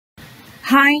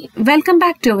Hi, welcome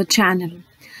back to our channel.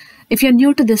 If you're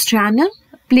new to this channel,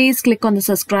 please click on the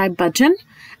subscribe button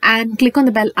and click on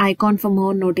the bell icon for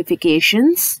more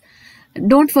notifications.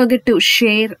 Don't forget to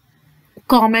share,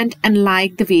 comment and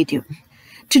like the video.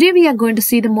 Today we are going to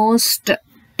see the most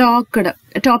talked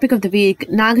topic of the week,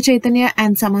 Naga Chaitanya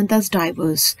and Samantha's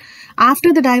divorce.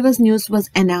 After the divorce news was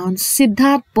announced,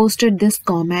 Siddarth posted this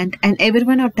comment and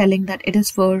everyone are telling that it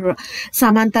is for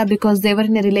Samantha because they were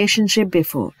in a relationship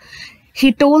before.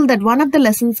 He told that one of the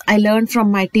lessons I learned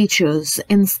from my teachers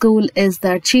in school is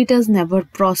that cheaters never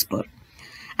prosper.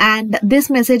 And this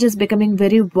message is becoming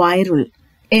very viral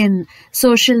in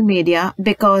social media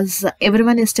because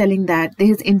everyone is telling that this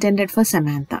is intended for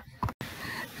Samantha.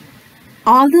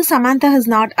 Although Samantha has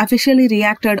not officially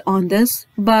reacted on this,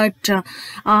 but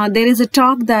there is a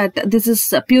talk that this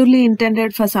is purely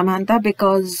intended for Samantha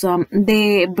because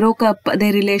they broke up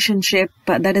their relationship,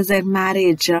 that is their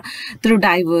marriage, through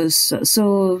divorce.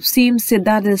 So seems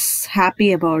Siddarth is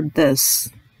happy about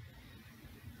this.